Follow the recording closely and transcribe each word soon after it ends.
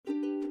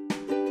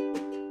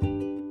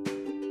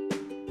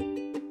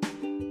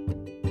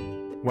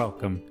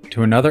Welcome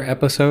to another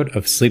episode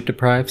of Sleep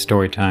Deprived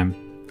Storytime.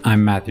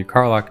 I'm Matthew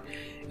Carlock,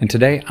 and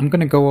today I'm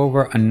going to go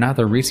over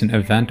another recent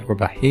event or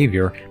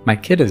behavior my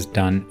kid has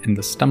done and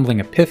the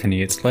stumbling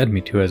epiphany it's led me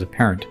to as a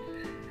parent.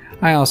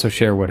 I also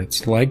share what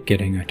it's like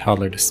getting a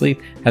toddler to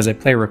sleep as I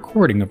play a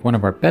recording of one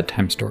of our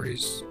bedtime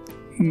stories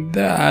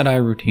that I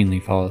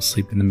routinely fall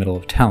asleep in the middle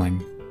of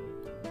telling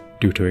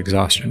due to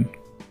exhaustion.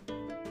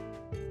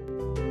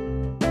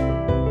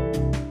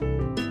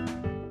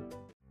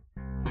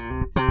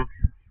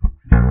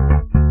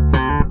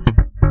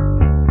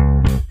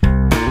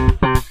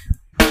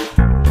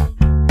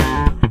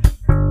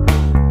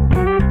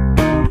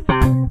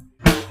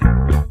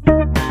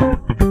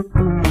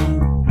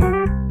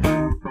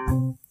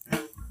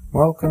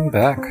 Welcome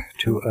back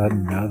to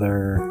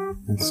another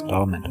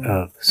installment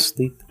of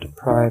Sleep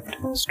Deprived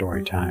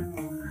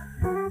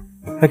Storytime.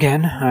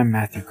 Again, I'm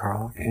Matthew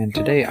Carlock, and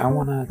today I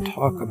want to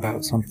talk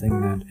about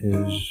something that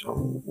is,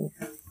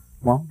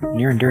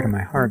 near and dear to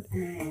my heart.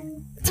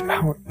 It's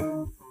about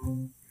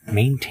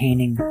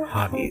maintaining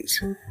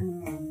hobbies,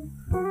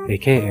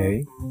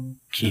 aka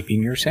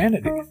keeping your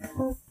sanity.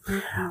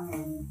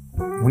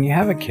 When you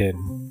have a kid,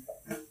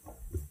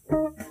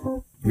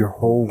 your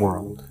whole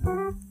world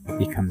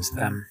becomes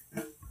them.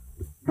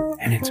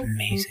 And it's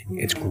amazing.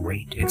 It's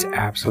great. It's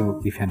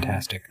absolutely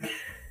fantastic.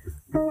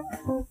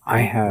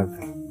 I have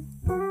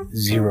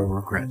zero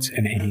regrets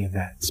in any of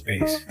that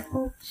space.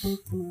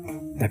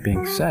 That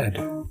being said,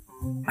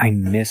 I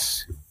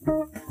miss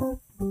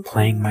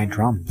playing my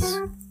drums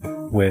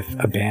with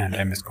a band.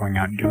 I miss going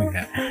out and doing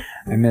that.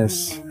 I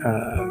miss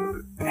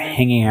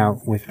hanging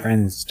out with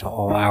friends till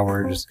all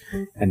hours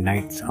and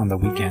nights on the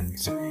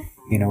weekends.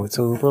 You know, it's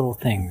those little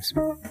things.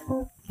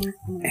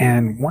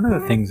 And one of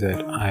the things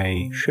that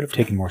I should have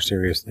taken more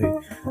seriously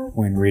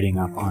when reading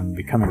up on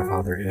becoming a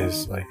father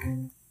is, like,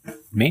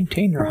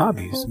 maintain your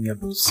hobbies. You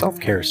know,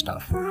 self-care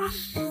stuff.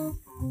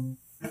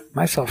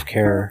 My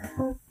self-care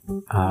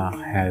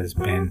has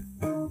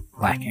been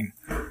lacking.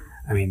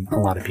 I mean, a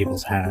lot of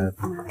people's have,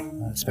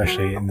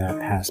 especially in the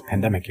past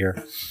pandemic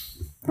year.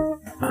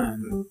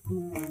 And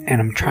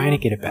I'm trying to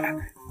get it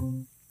back.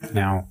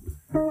 Now,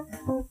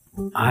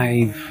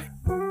 I've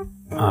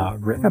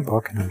written a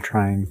book, and I'm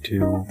trying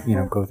to,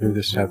 go through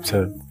the steps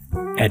of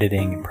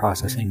editing and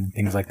processing and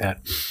things like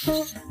that.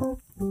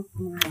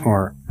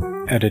 Or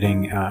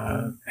editing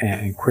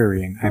and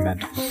querying, I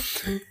meant,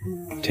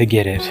 to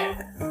get it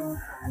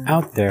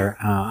out there.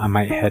 I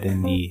might head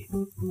in the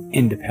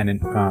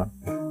independent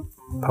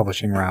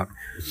publishing route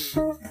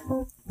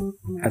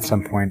at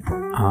some point.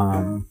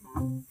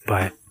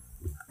 But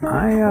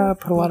I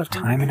put a lot of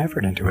time and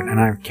effort into it, and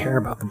I care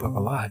about the book a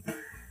lot.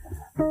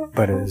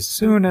 But as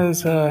soon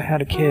as I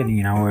had a kid,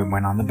 it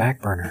went on the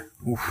back burner.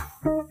 Oof.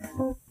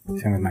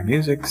 Same with my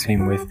music,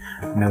 same with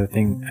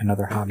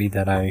another hobby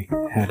that I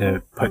had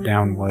to put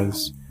down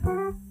was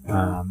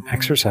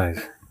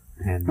exercise.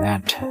 And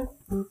that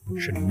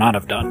should not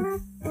have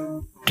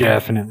done.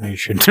 Definitely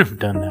shouldn't have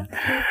done that.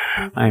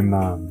 I'm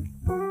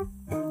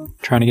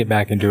trying to get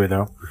back into it,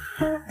 though.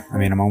 I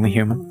mean, I'm only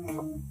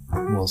human.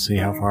 We'll see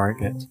how far it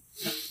gets.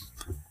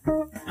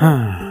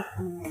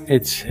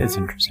 It's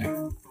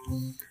interesting.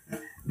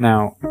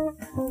 Now,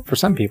 for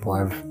some people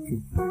I've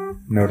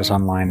noticed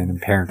online and in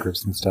parent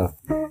groups and stuff,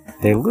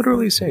 they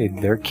literally say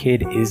their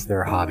kid is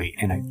their hobby,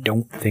 and I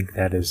don't think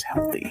that is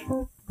healthy.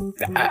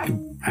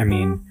 I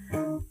mean,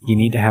 you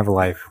need to have a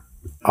life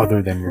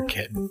other than your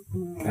kid.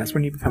 That's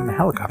when you become the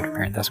helicopter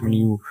parent. That's when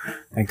you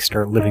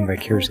start living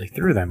vicariously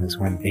through them, is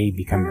when they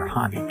become your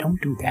hobby.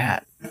 Don't do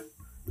that.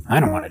 I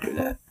don't want to do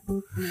that.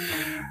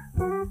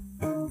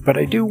 But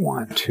I do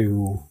want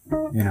to,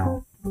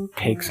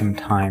 take some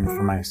time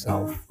for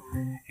myself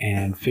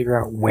and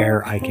figure out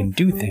where I can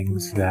do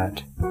things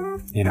that,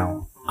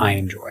 I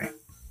enjoy.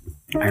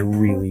 I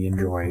really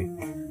enjoy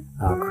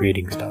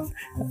creating stuff.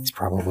 That's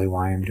probably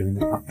why I'm doing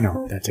this.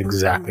 No, that's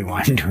exactly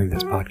why I'm doing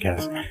this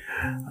podcast.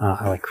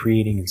 I like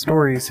creating in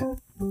stories.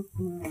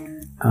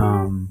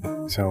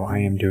 So I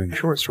am doing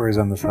short stories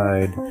on the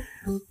side.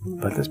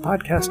 But this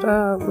podcast,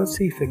 let's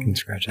see if it can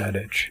scratch that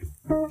itch.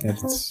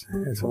 It's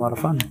a lot of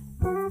fun.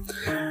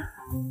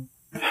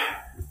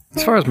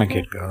 As far as my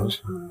kid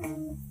goes,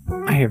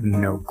 I have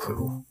no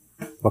clue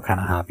what kind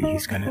of hobby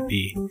he's going to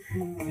be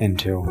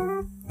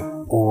into,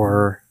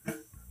 or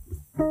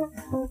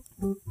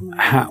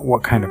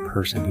what kind of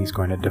person he's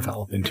going to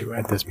develop into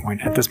at this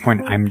point. At this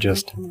point, I'm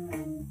just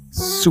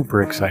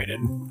super excited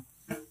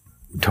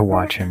to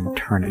watch him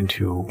turn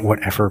into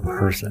whatever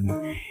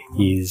person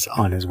he's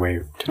on his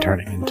way to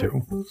turning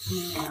into.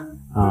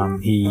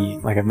 He,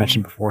 like I've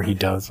mentioned before, he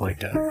does like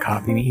to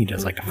copy me. He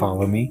does like to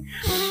follow me,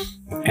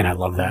 and I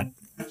love that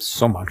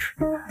so much.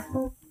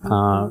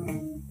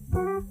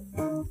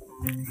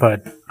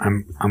 But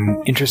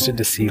I'm interested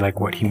to see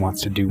what he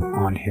wants to do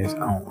on his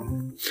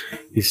own.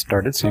 He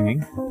started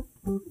singing.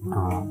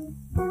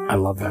 I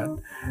love that.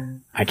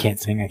 I can't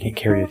sing, I can't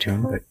carry a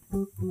tune, but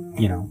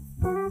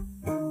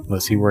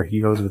let's see where he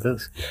goes with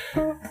this.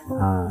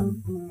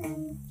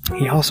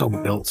 He also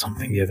built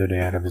something the other day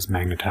out of his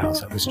magnet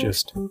tiles. It was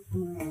just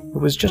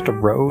a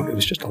road. It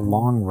was just a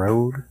long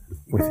road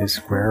with his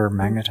square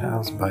magnet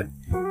tiles, but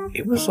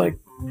it was like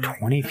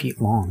 20 feet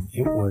long.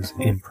 It was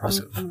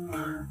impressive.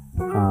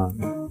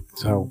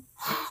 So,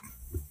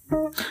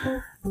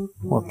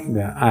 well,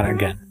 yeah,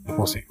 again,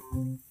 we'll see.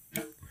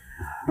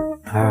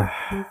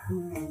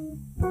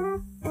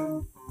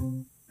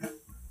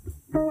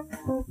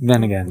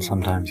 Then again,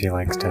 sometimes he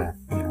likes to,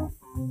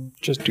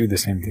 just do the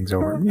same things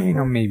over.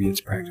 Maybe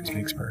it's practice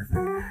makes perfect.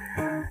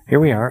 Here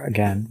we are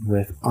again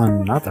with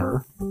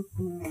another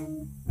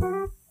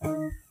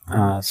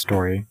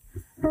story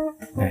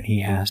that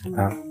he asked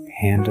about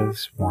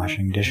pandas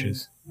washing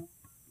dishes.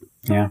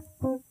 Yeah,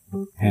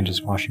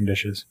 pandas washing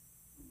dishes.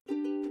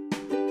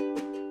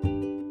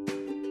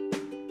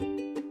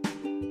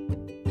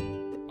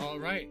 All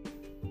right,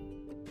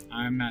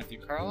 I'm Matthew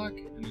Carlock,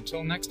 and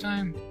until next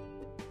time,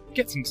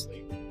 get some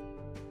sleep.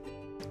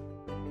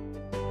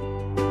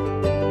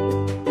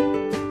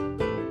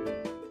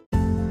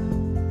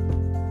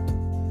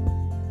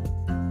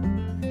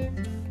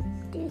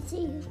 So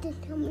you can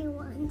tell me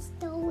one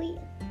story?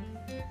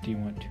 Do you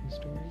want two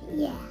stories?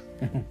 Yeah.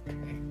 Okay.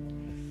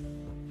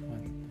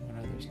 What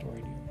other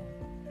story do you want?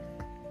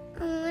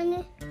 I want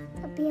it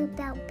to be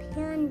about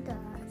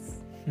pandas.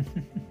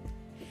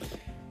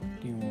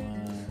 Do you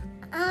want...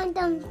 I want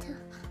them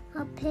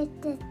to put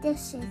the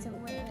dishes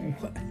away.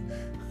 What?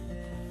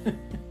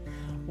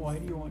 Why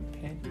do you want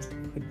pandas to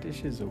put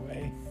dishes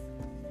away?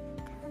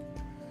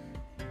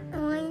 I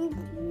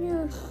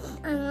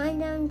want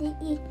them to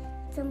eat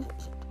some...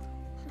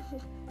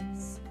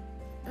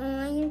 I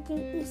want you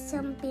to eat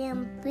some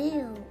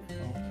bamboo.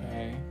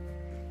 Okay.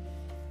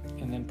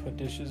 And then put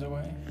dishes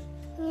away?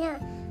 Yeah,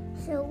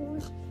 so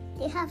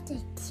they have to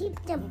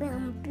keep the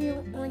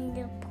bamboo on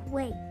the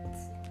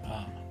plates.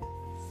 Ah.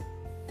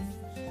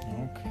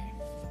 Okay.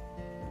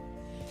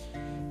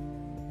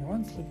 There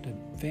once lived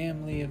a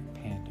family of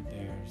panda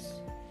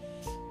bears.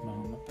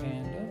 Mama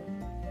panda,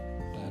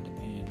 Dada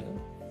panda,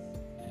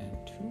 and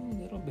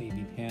two little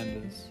baby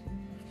pandas.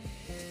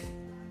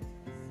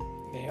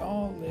 They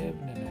all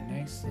lived in a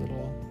nice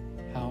little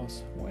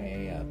house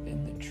way up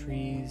in the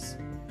trees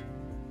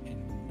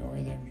in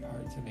northern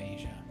parts of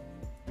Asia,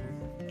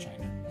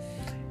 China,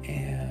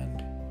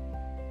 and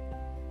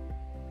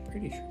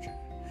pretty sure China.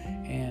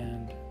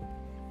 And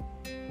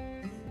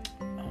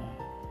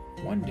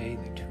one day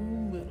the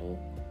two little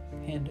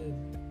panda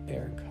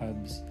bear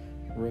cubs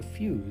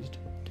refused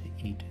to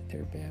eat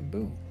their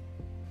bamboo.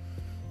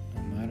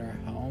 No matter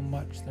how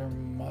much their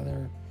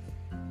mother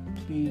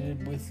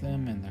pleaded with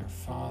them and their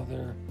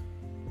father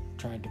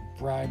tried to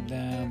bribe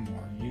them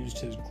or used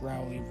his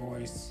growly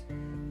voice,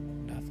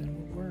 nothing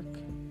would work.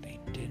 They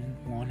didn't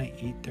want to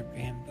eat their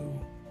bamboo.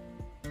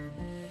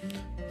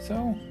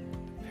 So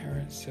the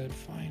parents said,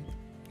 fine,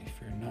 if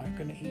you're not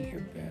going to eat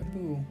your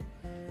bamboo,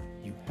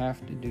 you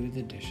have to do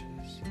the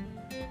dishes.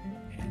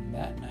 And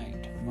that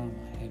night, Mama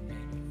had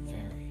made a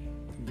very,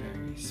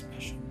 very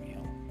special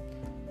meal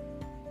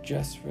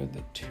just for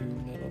the two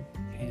little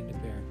panda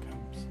bear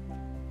cubs.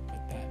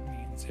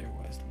 There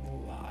was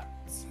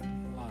lots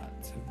and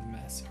lots of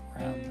mess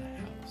around the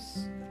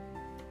house.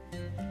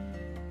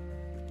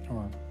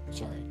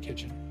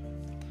 Kitchen.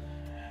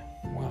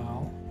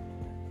 Well,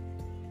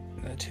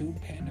 the two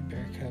panda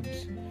bear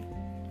cubs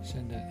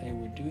said that they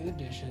would do the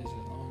dishes as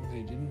long as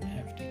they didn't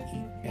have to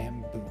eat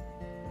bamboo.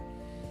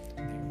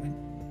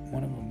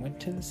 One of them went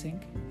to the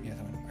sink, the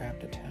other one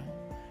grabbed a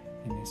towel,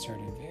 and they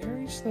started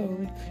very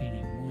slowly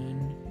cleaning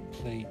one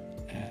plate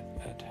at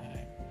a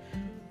time.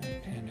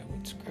 One panda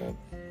would scrub,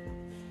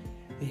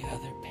 the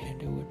other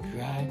panda would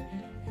dry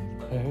and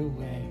put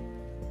away.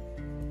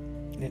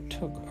 It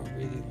took a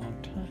really long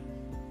time.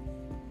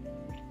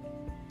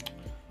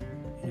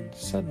 When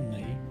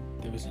suddenly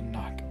there was a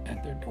knock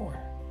at their door.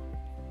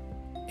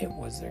 It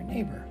was their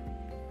neighbor.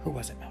 Who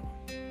was it, Malcolm?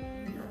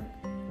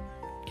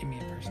 Give me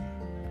a person.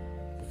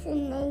 It's a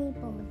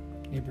neighbor.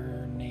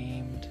 Neighbor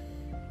named?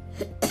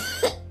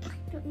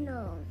 I don't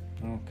know.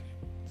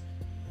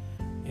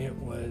 Okay. It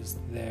was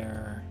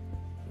their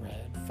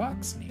red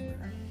fox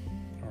neighbor.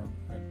 Or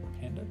red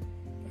panda?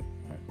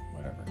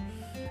 Whatever.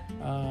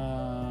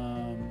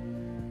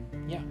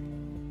 Yeah.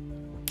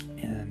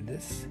 And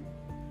this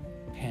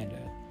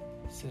panda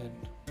said,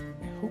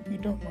 I hope you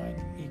don't mind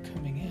me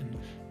coming in,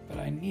 but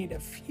I need a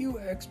few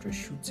extra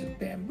shoots of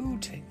bamboo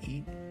to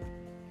eat,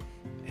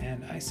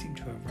 and I seem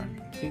to have run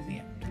completely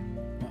empty.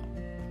 Well,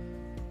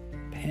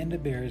 panda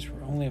bears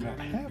were only about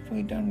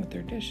halfway done with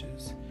their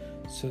dishes,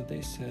 so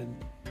they said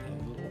the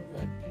little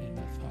red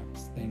panda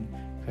fox thing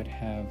could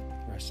have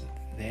the rest of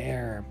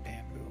their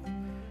bamboo.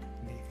 And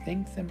they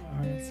thanked them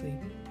honestly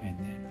and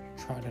then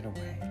trotted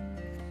away.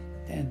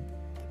 Then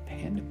the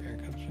panda bear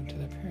cubs went to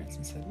their parents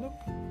and said, look,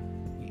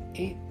 we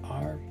ate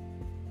our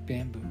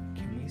bamboo.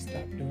 Can we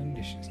stop doing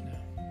dishes now?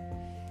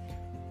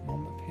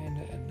 Mama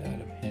panda and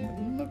Dada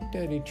panda looked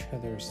at each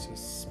other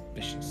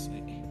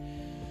suspiciously.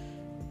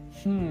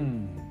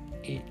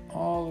 Ate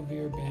all of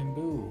your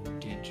bamboo,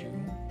 did you?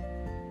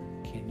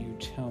 Can you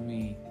tell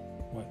me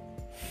what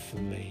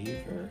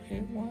flavor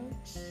it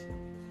was,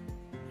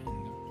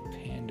 and the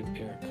panda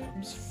bear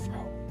cubs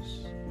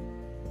froze.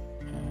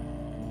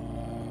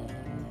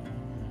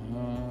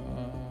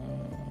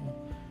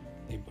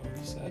 They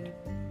both said,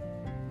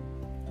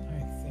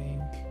 I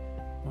think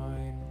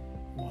mine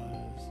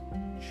was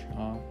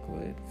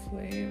chocolate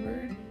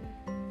flavored.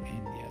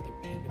 And the other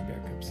panda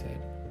bear cub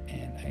said,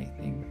 and I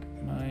think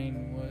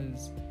mine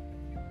was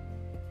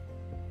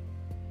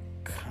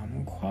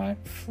kumquat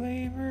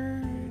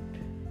flavored.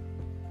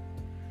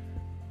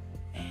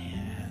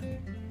 And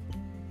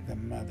the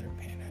mother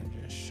panda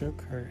just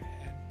shook her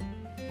head.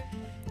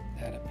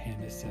 That a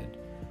panda said,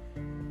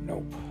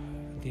 nope,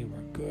 they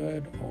were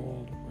good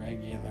old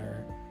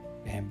regular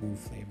bamboo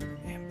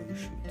flavored bamboo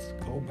shoots.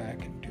 Go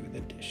back and do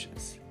the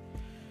dishes.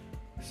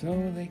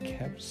 So they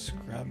kept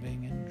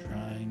scrubbing and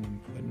drying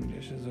and putting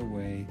dishes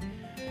away,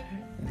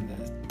 and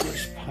the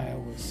dish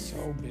pile was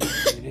so big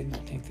they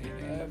didn't think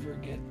they'd ever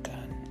get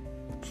done.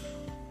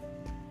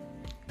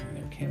 And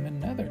there came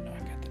another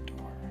knock at the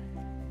door.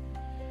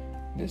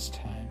 This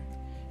time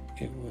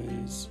it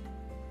was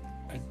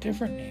a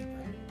different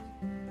neighbor.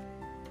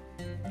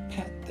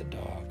 Pat the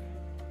dog.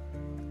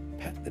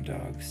 Pat the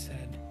dog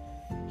said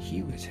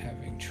he was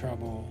having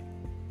trouble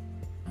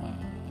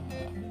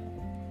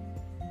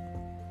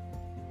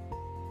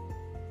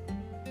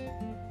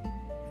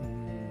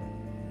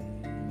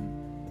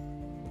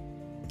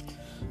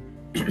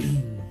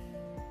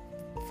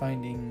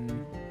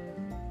finding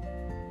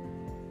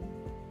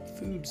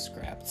food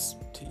scraps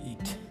to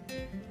eat.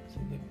 So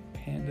the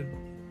panda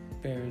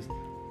bears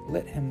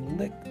let him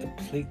lick the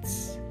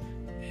plates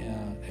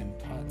and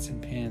pots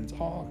and pans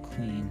all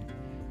clean.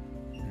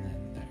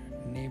 And then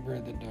their neighbor,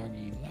 the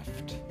doggy,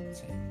 left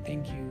saying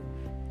thank you.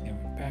 They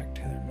went back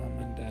to their mom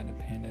and dad,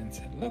 a panda, and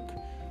said, look,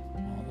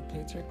 all the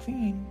plates are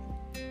clean.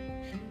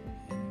 And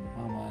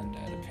mama and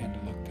dad, a panda,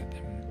 looked at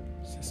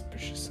them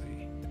suspiciously.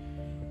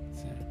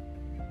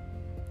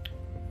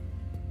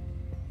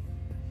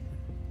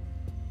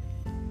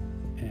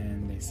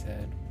 And they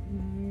said,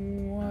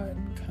 what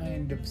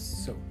kind of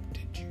soap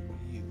did you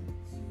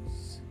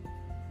use?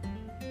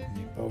 And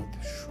they both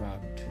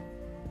shrugged.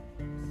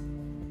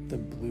 The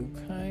blue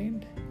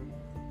kind?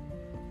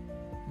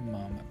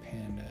 Mama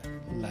panda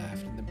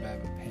laughed, and the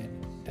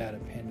dada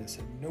panda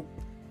said, nope,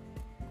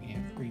 we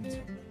have green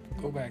soap.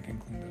 Go back and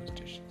clean those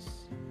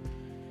dishes.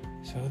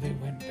 So they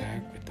went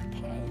back with the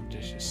pile of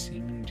dishes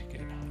seeming to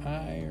get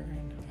higher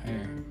and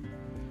higher.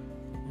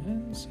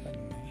 When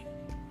suddenly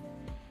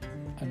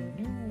a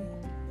new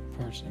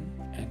person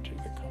entered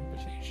the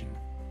conversation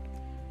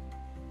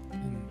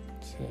and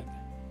said,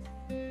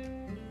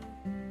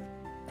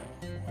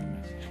 what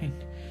am I saying?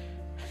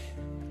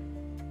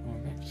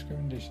 Went back to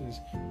scrubbing dishes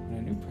when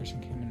a new person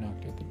came and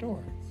knocked at the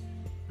door.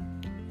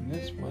 And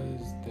this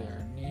was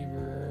their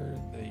neighbor,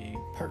 the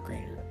park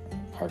ranger. The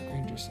park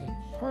ranger said,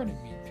 pardon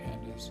me,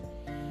 pandas,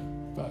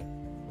 but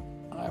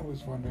I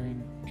was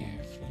wondering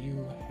if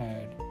you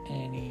had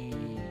any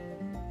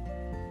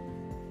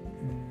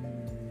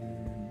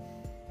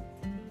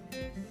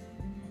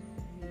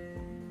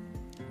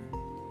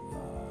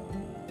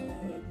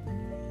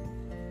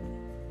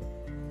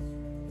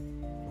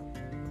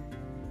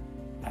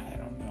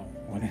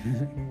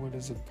what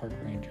does a park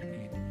ranger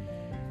need?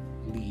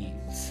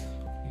 Leaves.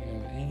 You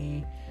have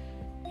any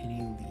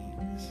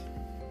leaves?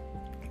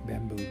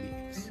 Bamboo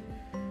leaves.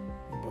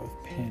 And both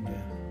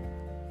panda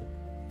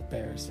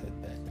bears said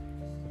that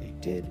they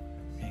did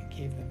and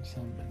gave them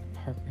some, and the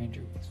park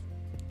ranger was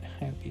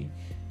happy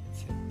and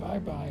said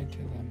bye-bye to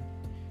them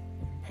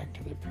and went back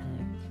to their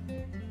parents,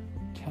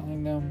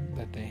 telling them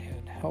that they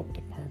had helped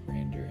the park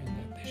ranger and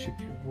that they should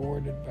be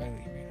rewarded by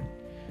leaving,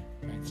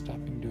 by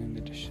stopping doing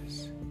the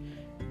dishes.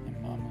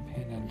 Mama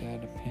panda and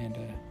dada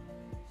panda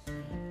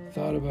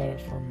thought about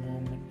it for a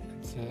moment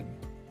and said,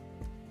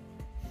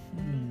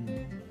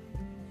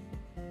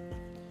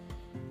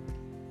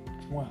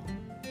 well,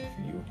 if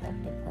you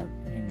helped the park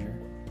ranger,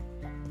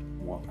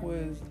 what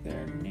was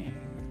their name?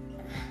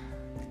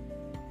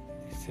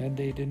 They said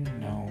they didn't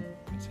know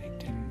because they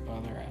didn't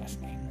bother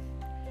asking.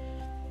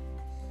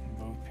 And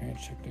both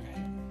parents shook their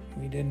head.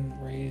 We didn't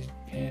raise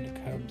panda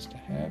cubs to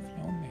have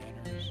no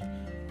manners.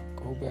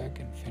 Go back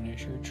and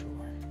finish your chore.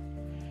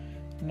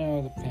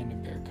 No, the panda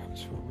bear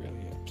cubs were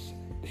really upset.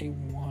 They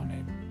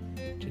wanted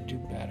to do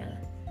better,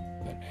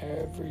 but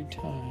every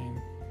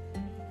time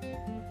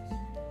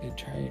they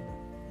tried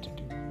to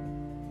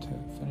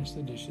finish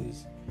the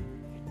dishes,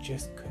 they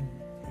just couldn't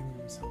bring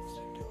themselves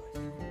to do it.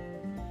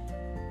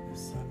 The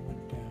sun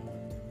went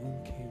down, the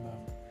moon came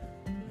up,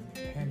 and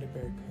the panda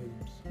bear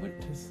cubs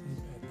went to sleep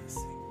at the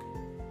sink,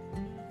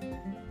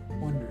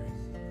 wondering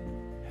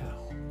how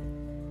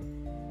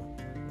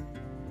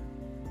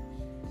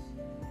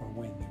or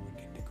when they would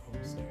get to go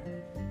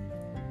upstairs.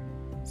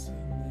 And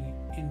suddenly,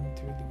 in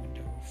through the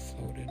window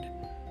floated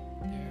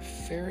their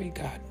fairy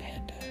god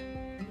panda,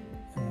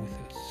 and with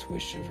a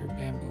swish of her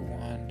bamboo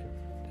wand,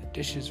 the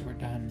dishes were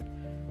done,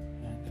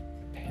 and the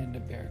panda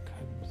bear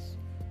cubs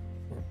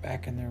were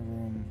back in their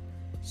room,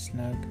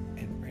 snug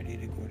and ready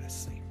to go to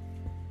sleep.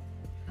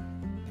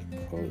 They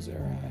close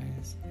their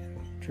eyes and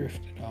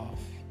drifted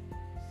off.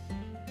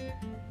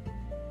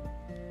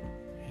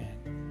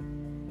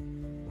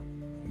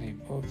 And they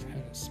both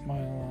had a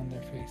smile on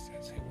their face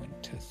as they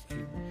went to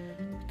sleep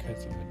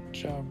because of a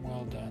job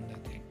well done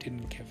that they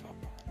didn't give up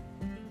on.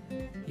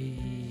 The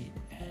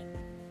end.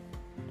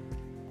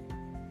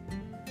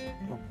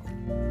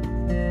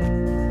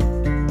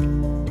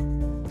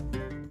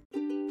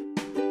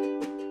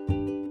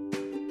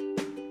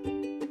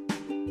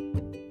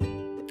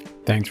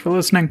 Thanks for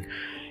listening.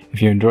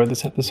 If you enjoyed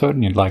this episode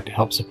and you'd like to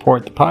help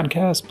support the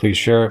podcast, please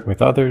share it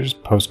with others,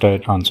 post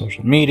it on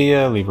social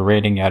media, leave a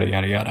rating, yada,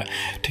 yada, yada.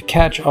 To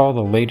catch all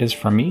the latest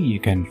from me,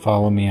 you can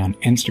follow me on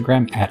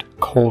Instagram at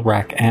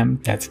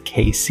KolracM, that's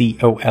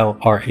KCOLRACM,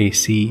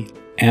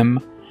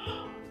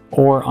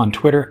 or on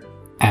Twitter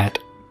at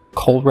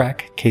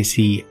Kolrac,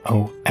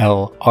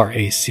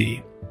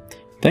 KCOLRAC.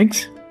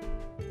 Thanks.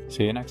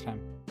 See you next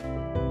time.